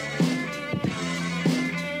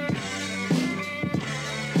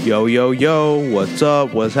Yo, yo, yo, what's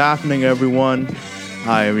up? What's happening, everyone?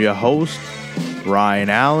 I am your host, Ryan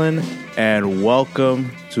Allen, and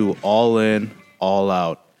welcome to All In, All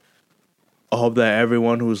Out. I hope that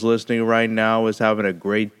everyone who's listening right now is having a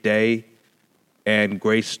great day and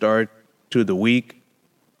great start to the week.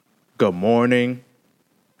 Good morning,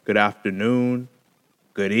 good afternoon,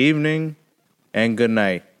 good evening, and good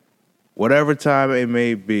night. Whatever time it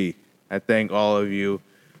may be, I thank all of you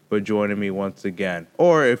for joining me once again.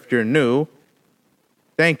 Or if you're new,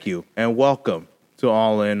 thank you and welcome to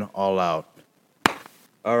All In, All Out.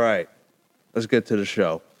 All right, let's get to the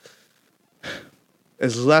show.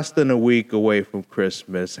 It's less than a week away from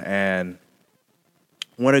Christmas, and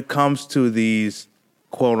when it comes to these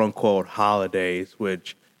quote-unquote holidays,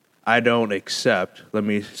 which I don't accept, let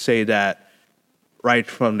me say that right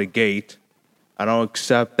from the gate. I don't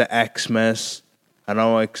accept the Xmas. I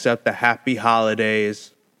don't accept the happy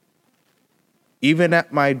holidays. Even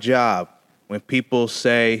at my job, when people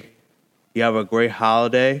say, you have a great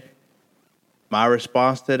holiday, my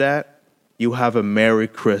response to that, you have a Merry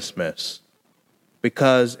Christmas.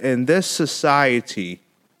 Because in this society,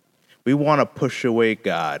 we want to push away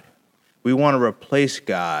God. We want to replace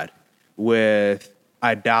God with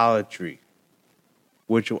idolatry,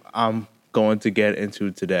 which I'm going to get into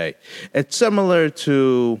today. It's similar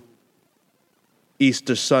to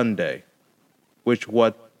Easter Sunday, which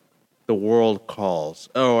what the world calls,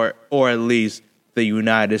 or at least the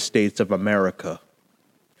United States of America,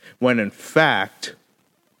 when in fact,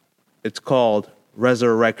 it's called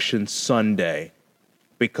Resurrection Sunday,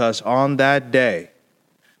 because on that day,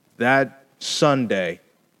 that Sunday,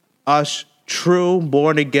 us true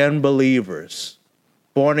born-again believers,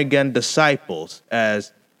 born-again disciples,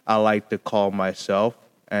 as I like to call myself,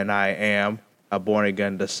 and I am a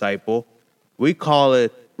born-again disciple, we call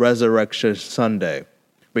it Resurrection Sunday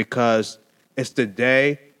because it's the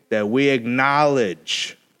day that we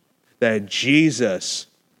acknowledge that Jesus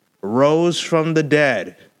rose from the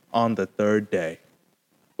dead on the third day,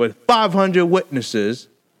 with 500 witnesses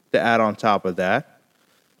to add on top of that.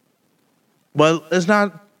 But it's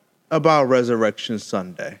not about Resurrection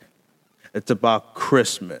Sunday. It's about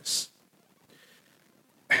Christmas.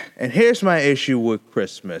 And here's my issue with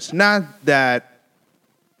Christmas. Not that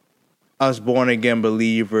us born-again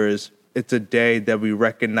believers, it's a day that we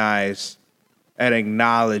recognize and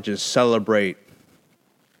acknowledge and celebrate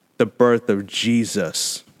the birth of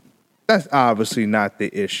Jesus. That's obviously not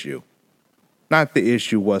the issue. Not the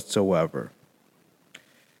issue whatsoever.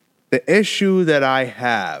 The issue that I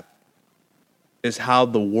have is how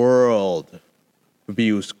the world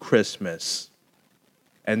views Christmas.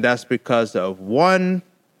 And that's because of one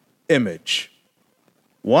image,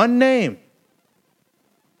 one name,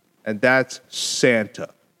 and that's Santa.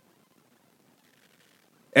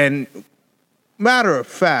 And matter of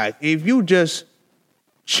fact, if you just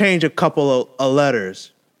change a couple of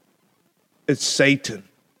letters, it's Satan.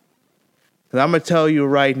 And I'm going to tell you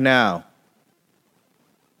right now,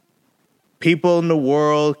 people in the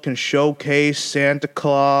world can showcase Santa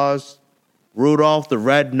Claus, Rudolph the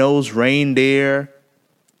Red-Nosed Reindeer,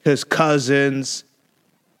 his cousins,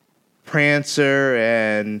 Prancer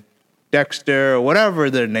and Dexter, or whatever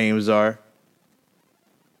their names are.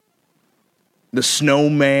 The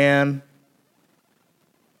Snowman,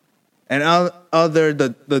 and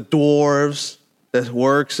the dwarves that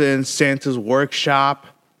works in Santa's workshop,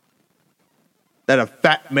 that a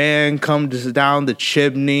fat man comes down the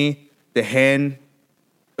chimney, the hen,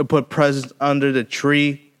 to put presents under the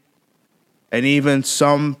tree, and even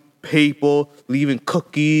some people leaving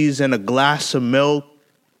cookies and a glass of milk,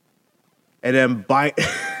 and then bite.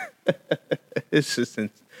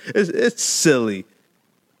 It's silly.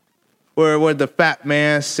 Where the fat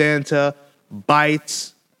man, Santa,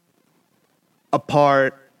 bites a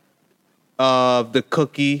part of the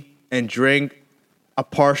cookie and drink a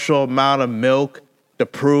partial amount of milk to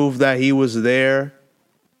prove that he was there.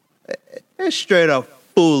 It's straight up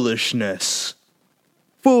foolishness.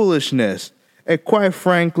 Foolishness. And quite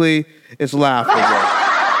frankly, it's laughable.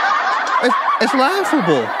 It's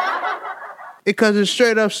laughable. Because it's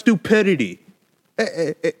straight up stupidity.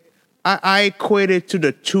 I equate it to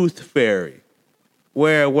the tooth fairy,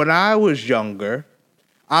 where when I was younger,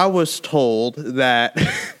 I was told that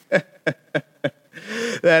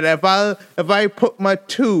that if I put my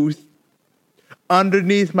tooth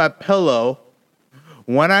underneath my pillow,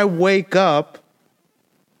 when I wake up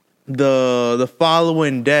the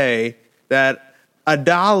following day, that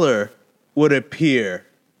 $1 would appear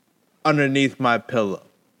underneath my pillow.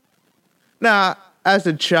 Now, as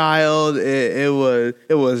a child, it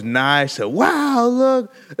was nice. So, wow,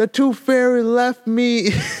 look, the tooth fairy left me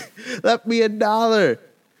 $1.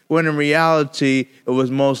 when in reality, it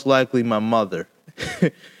was most likely my mother.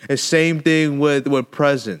 The same thing with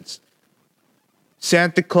presents.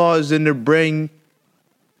 Santa Claus didn't bring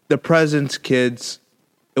the presents, kids.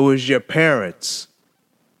 It was your parents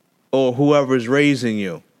or whoever's raising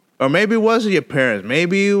you. Or maybe it wasn't your parents.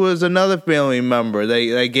 Maybe it was another family member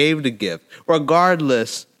that gave the gift.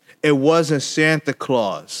 Regardless, it wasn't Santa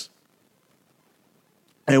Claus.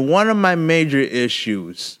 And one of my major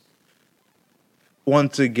issues,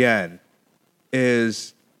 once again,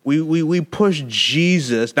 is we push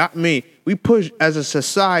Jesus, not me, we push, as a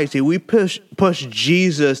society, we push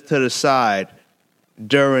Jesus to the side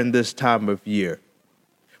during this time of year.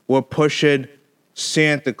 We're pushing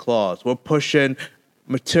Santa Claus. We're pushing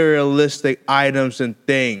materialistic items and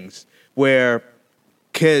things where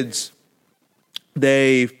kids,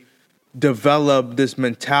 they've developed this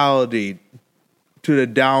mentality to the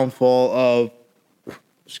downfall of,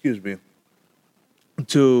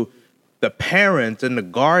 to the parents and the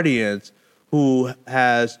guardians who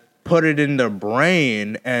has put it in their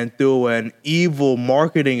brain and through an evil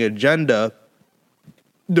marketing agenda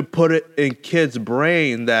to put it in kids'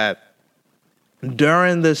 brain that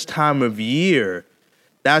during this time of year,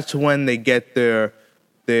 that's when they get their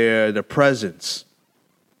presents.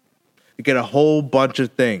 They get a whole bunch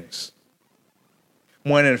of things.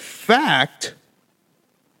 When in fact,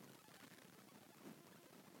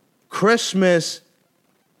 Christmas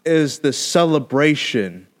is the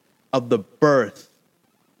celebration of the birth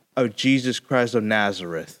of Jesus Christ of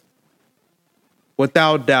Nazareth.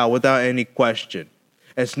 Without doubt, without any question.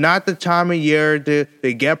 It's not the time of year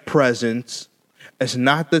to get presents. It's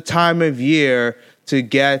not the time of year to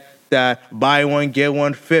get that buy one, get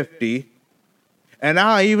one 50. And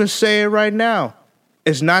I'll even say it right now.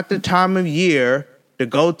 It's not the time of year to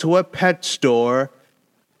go to a pet store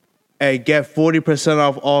and get 40%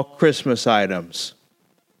 off all Christmas items.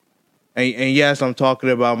 And yes, I'm talking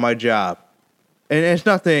about my job. And it's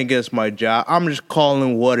nothing against my job. I'm just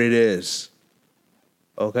calling what it is.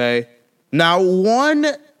 Okay? Now, one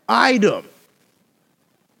item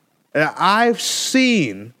that I've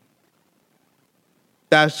seen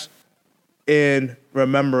that's in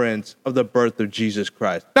remembrance of the birth of Jesus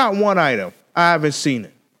Christ. Not one item. I haven't seen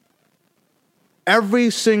it. Every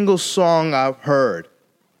single song I've heard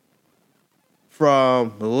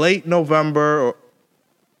from late November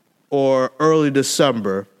or early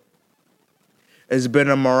December has been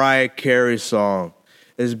a Mariah Carey song.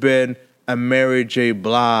 It's been a Mary J.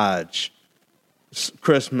 Blige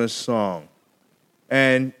Christmas song.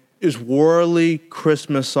 And it's worldly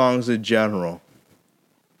Christmas songs in general.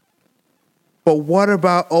 But what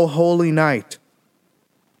about O Holy Night?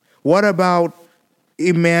 What about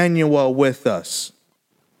Emmanuel with Us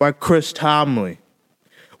by Chris Tomley?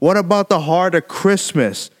 What about The Heart of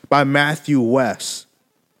Christmas by Matthew West?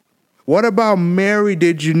 What about Mary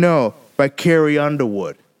Did You Know by Carrie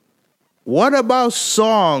Underwood? What about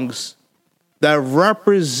songs that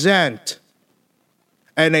represent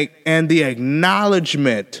and the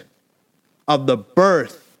acknowledgement of the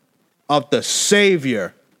birth of the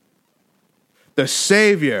Savior,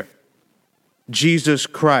 Jesus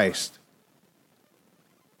Christ?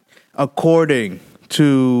 According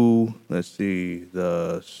to,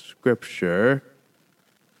 the scripture.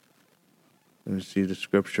 Let me see the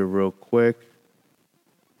scripture real quick.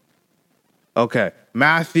 Okay,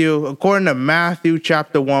 according to Matthew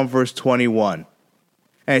chapter 1, verse 21.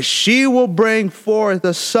 And she will bring forth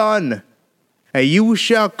a son, and you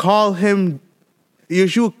shall call him,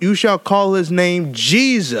 you shall call his name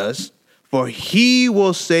Jesus, for he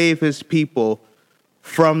will save his people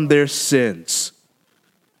from their sins.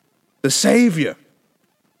 The Savior.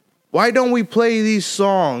 Why don't we play these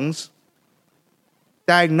songs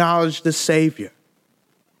that acknowledge the Savior?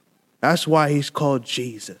 That's why he's called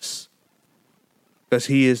Jesus. Because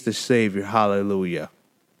he is the Savior. Hallelujah.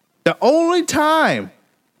 The only time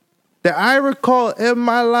that I recall in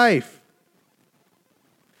my life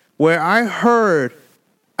where I heard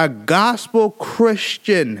a gospel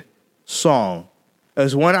Christian song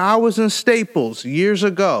is when I was in Staples years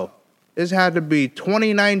ago. This had to be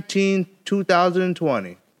 2019,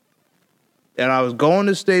 2020. And I was going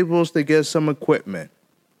to Staples to get some equipment.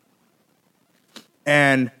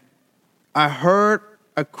 And I heard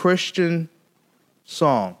a Christian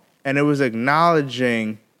song, and it was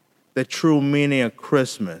acknowledging the true meaning of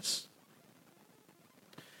Christmas.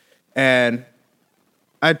 And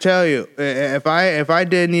I tell you, if I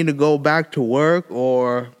didn't need to go back to work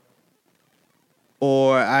or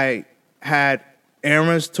I had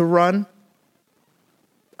errands to run,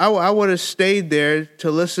 I would have stayed there to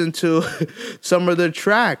listen to some of the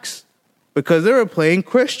tracks because they were playing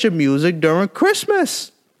Christian music during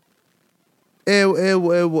Christmas. it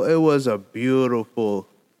was a beautiful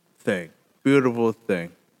thing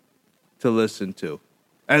to listen to.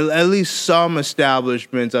 At least some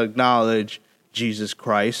establishments acknowledge Jesus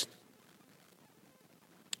Christ.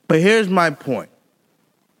 But here's my point.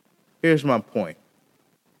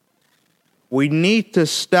 We need to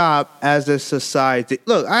stop as a society.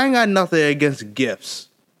 Look, I ain't got nothing against gifts.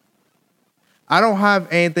 I don't have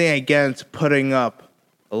anything against putting up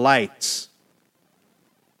lights.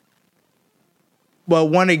 But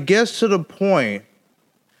when it gets to the point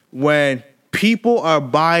when people are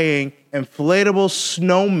buying inflatable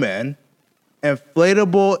snowmen,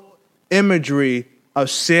 inflatable imagery of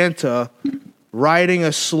Santa riding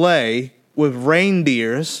a sleigh with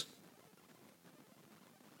reindeers,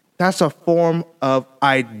 that's a form of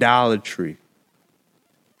idolatry.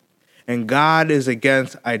 And God is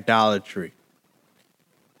against idolatry.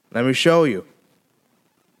 Let me show you.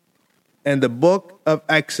 In the book of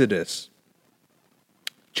Exodus,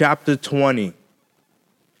 chapter 20,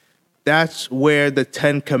 that's where the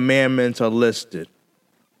 10 Commandments are listed.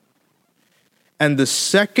 And the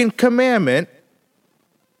second commandment,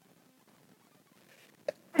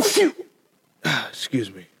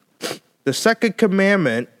 excuse me, the second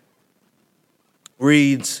commandment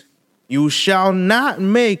reads, "You shall not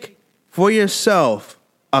make for yourself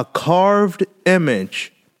a carved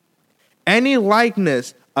image, any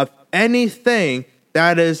likeness of anything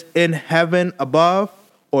that is in heaven above,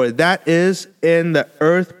 or that is in the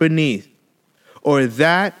earth beneath, or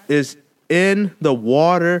that is in the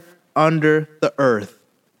water under the earth."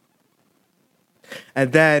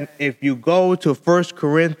 And then if you go to 1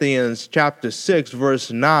 Corinthians chapter 6,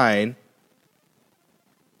 verse 9,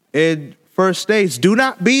 it first states, "Do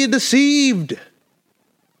not be deceived."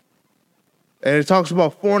 And it talks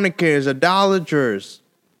about fornicators, idolaters,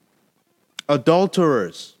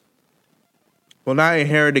 adulterers will not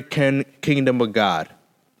inherit the kingdom of God.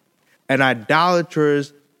 And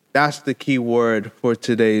idolaters, that's the key word for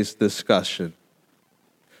today's discussion.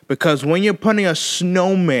 Because when you're putting a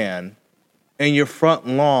snowman in your front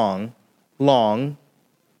lawn, come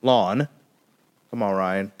on,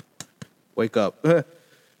 Ryan, wake up.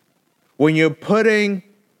 When you're putting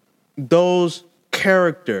those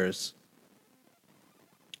characters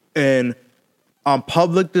on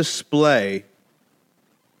public display,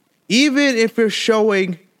 even if you're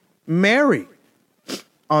showing Mary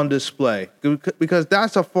on display, because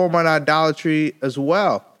that's a form of idolatry as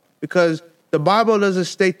well, because the Bible doesn't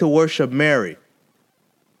state to worship Mary.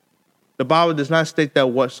 The Bible does not state that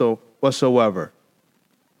whatsoever.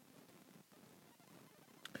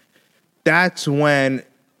 That's when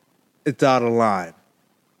it's out of line.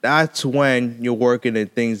 That's when you're working in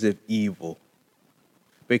things of evil.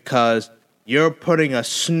 Because you're putting a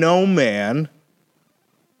snowman,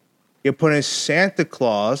 you're putting Santa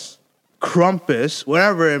Claus, Krampus,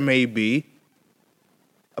 whatever it may be,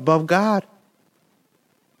 above God.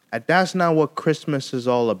 And that's not what Christmas is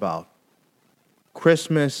all about.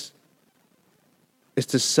 Christmas is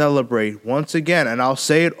to celebrate, once again, and I'll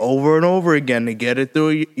say it over and over again to get it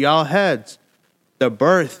through y'all heads, the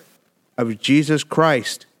birth of Jesus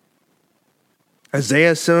Christ.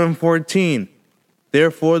 Isaiah 7:14,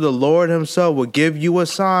 "Therefore the Lord himself will give you a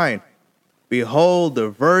sign. Behold, the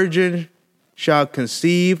virgin shall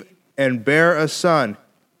conceive and bear a son,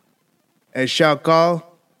 and shall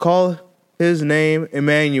call his name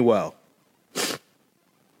Emmanuel."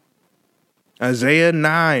 Isaiah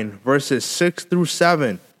 9, verses 6 through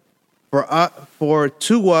 7, For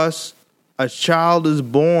to us a child is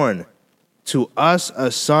born, to us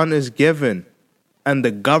a son is given, and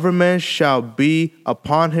the government shall be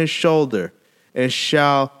upon his shoulder,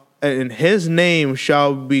 and his name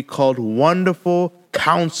shall be called Wonderful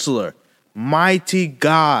Counselor, Mighty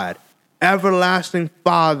God, Everlasting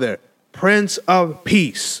Father, Prince of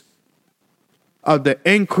Peace. Of the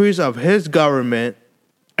increase of his government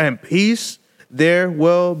and peace there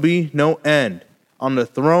will be no end, on the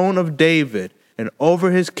throne of David and over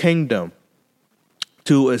his kingdom,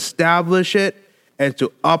 to establish it and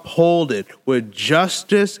to uphold it with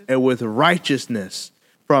justice and with righteousness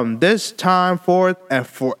from this time forth and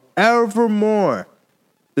forevermore.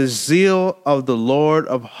 The zeal of the Lord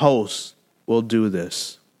of hosts will do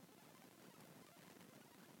this.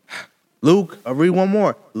 Luke, I'll read one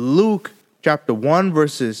more. Luke chapter 1,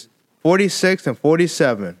 verses 46 and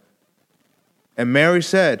 47. And Mary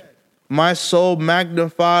said, "My soul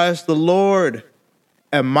magnifies the Lord,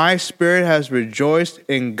 and my spirit has rejoiced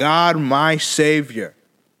in God my Savior."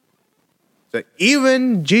 So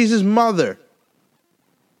even Jesus' mother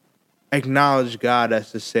acknowledged God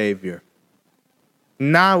as the Savior.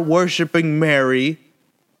 Not worshiping Mary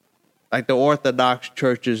like the Orthodox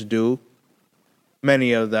churches do,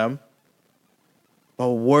 many of them, but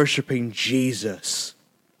worshiping Jesus.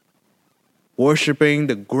 Worshiping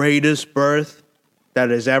the greatest birth that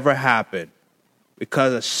has ever happened,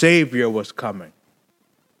 because a Savior was coming.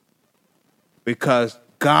 Because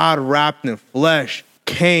God wrapped in flesh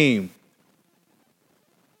came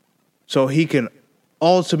so he can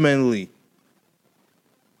ultimately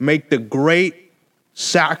make the great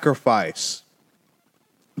sacrifice,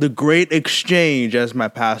 the great exchange, as my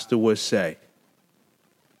pastor would say,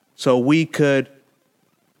 so we could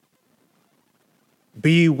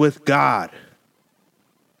be with God,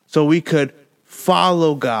 so we could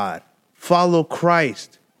follow God, follow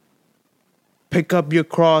Christ. Pick up your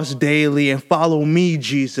cross daily and follow me,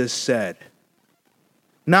 Jesus said.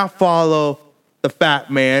 Not follow the fat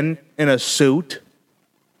man in a suit.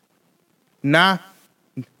 Not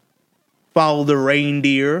follow the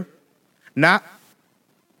reindeer. Not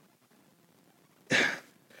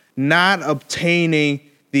obtaining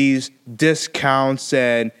these discounts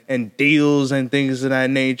and deals and things of that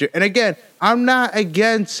nature. And again, I'm not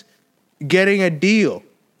against getting a deal.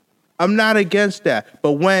 I'm not against that.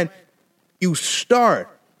 But when you start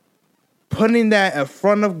putting that in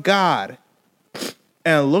front of God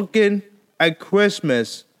and looking at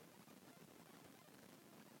Christmas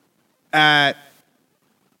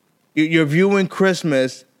you're viewing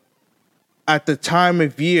Christmas at the time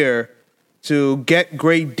of year to get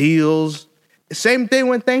great deals. Same thing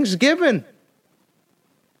with Thanksgiving.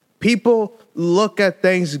 People look at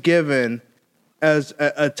Thanksgiving as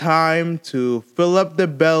a time to fill up the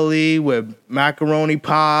belly with macaroni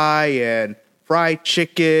pie and fried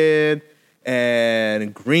chicken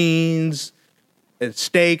and greens and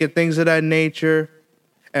steak and things of that nature,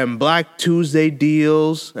 and Black Tuesday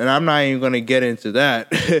deals. And I'm not even going to get into that,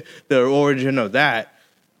 the origin of that.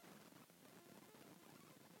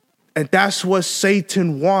 And that's what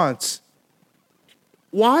Satan wants.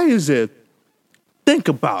 Why is it? Think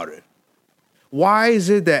about it. Why is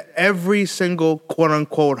it that every single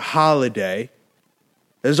quote-unquote holiday,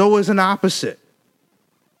 there's always an opposite?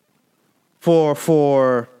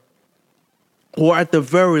 Or at the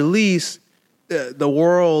very least, the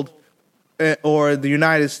world or the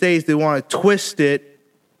United States, they want to twist it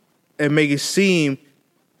and make it seem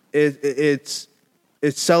it's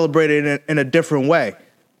celebrated in a different way.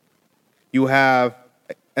 You have,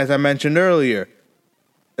 as I mentioned earlier,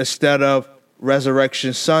 instead of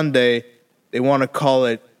Resurrection Sunday, they want to call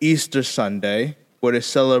it Easter Sunday, where they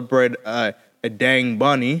celebrate a dang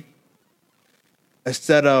bunny.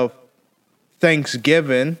 Instead of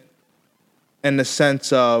Thanksgiving, in the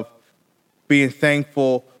sense of being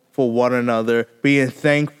thankful for one another, being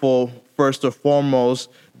thankful first and foremost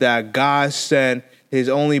that God sent his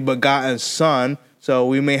only begotten Son so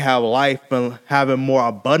we may have life and have it more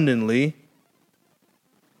abundantly,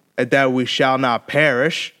 and that we shall not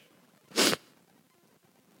perish,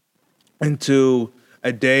 into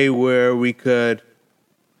a day where we could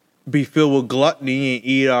be filled with gluttony and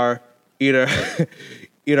eat our eat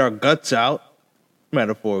our guts out,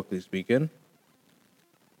 metaphorically speaking.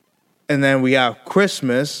 And then we have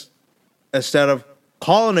Christmas. Instead of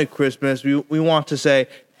calling it Christmas, we want to say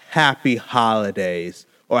Happy Holidays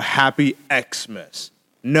or Happy Xmas.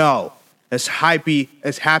 No, it's happy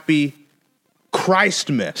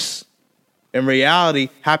Christmas. In reality,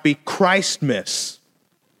 Happy Christmas.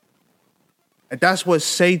 And that's what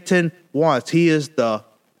Satan wants. He is the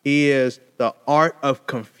art of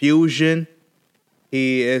confusion.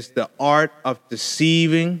 He is the art of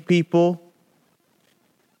deceiving people.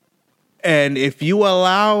 And if you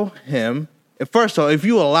allow him, first of all, if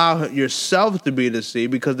you allow yourself to be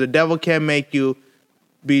deceived, because the devil can't make you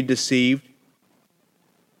be deceived.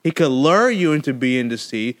 He could lure you into being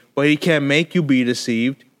deceived, but he can't make you be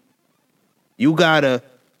deceived. You gotta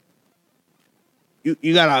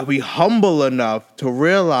be humble enough to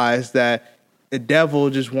realize that the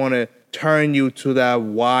devil just want to turn you to that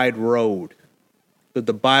wide road. But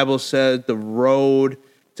the Bible says the road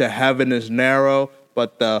to heaven is narrow,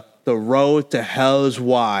 but the road to hell is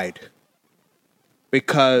wide.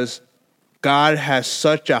 Because God has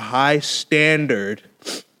such a high standard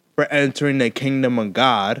for entering the kingdom of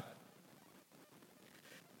God.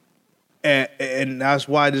 And that's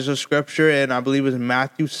why there's a scripture, and I believe it's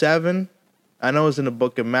Matthew 7. I know it's in the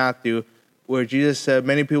book of Matthew, where Jesus said,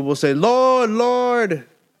 many people will say, Lord, Lord,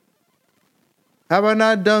 have I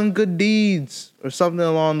not done good deeds? Or something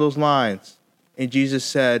along those lines. And Jesus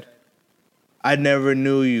said, I never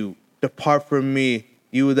knew you. Depart from me,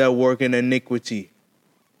 you that work in iniquity.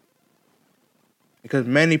 Because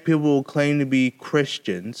many people will claim to be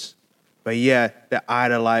Christians, but yet they're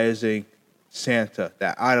idolizing Santa. They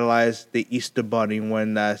idolize the Easter Bunny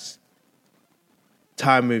when that's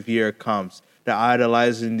time of year comes. They're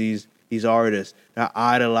idolizing these artists. They're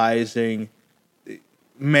idolizing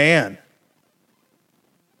man.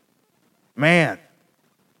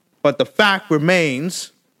 But the fact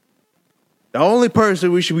remains, the only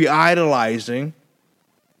person we should be idolizing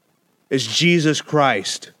is Jesus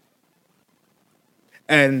Christ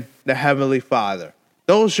and the Heavenly Father.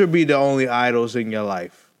 Those should be the only idols in your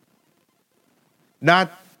life.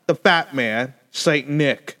 Not the fat man, Saint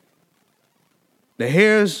Nick. Now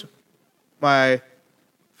here's my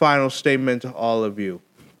final statement to all of you.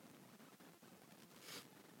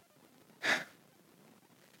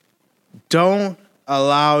 Don't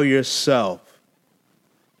allow yourself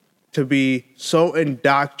to be so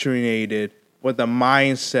indoctrinated with the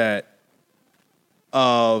mindset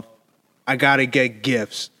of, I gotta get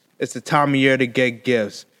gifts. It's the time of year to get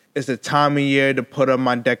gifts. It's the time of year to put up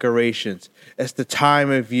my decorations. It's the time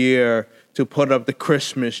of year to put up the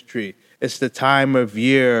Christmas tree. It's the time of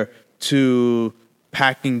year to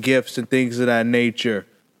packing gifts and things of that nature.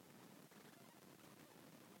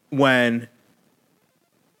 When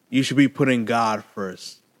you should be putting God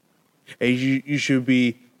first. And you should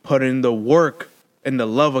be putting the work and the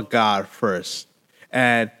love of God first.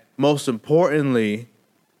 And most importantly,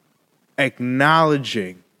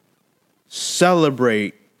 acknowledging,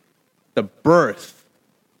 celebrate the birth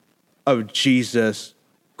of Jesus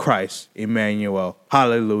Christ, Emmanuel.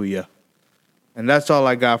 Hallelujah. And that's all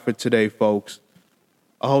I got for today, folks.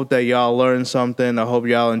 I hope that y'all learned something. I hope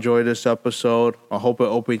y'all enjoyed this episode. I hope it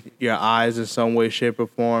opened your eyes in some way, shape, or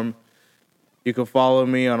form. You can follow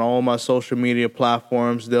me on all my social media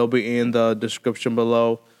platforms. They'll be in the description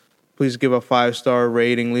below. Please give a 5-star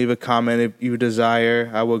rating. Leave a comment if you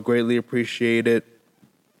desire. I would greatly appreciate it.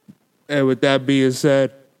 And with that being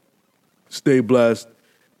said, stay blessed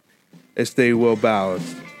and stay well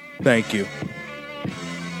balanced. Thank you.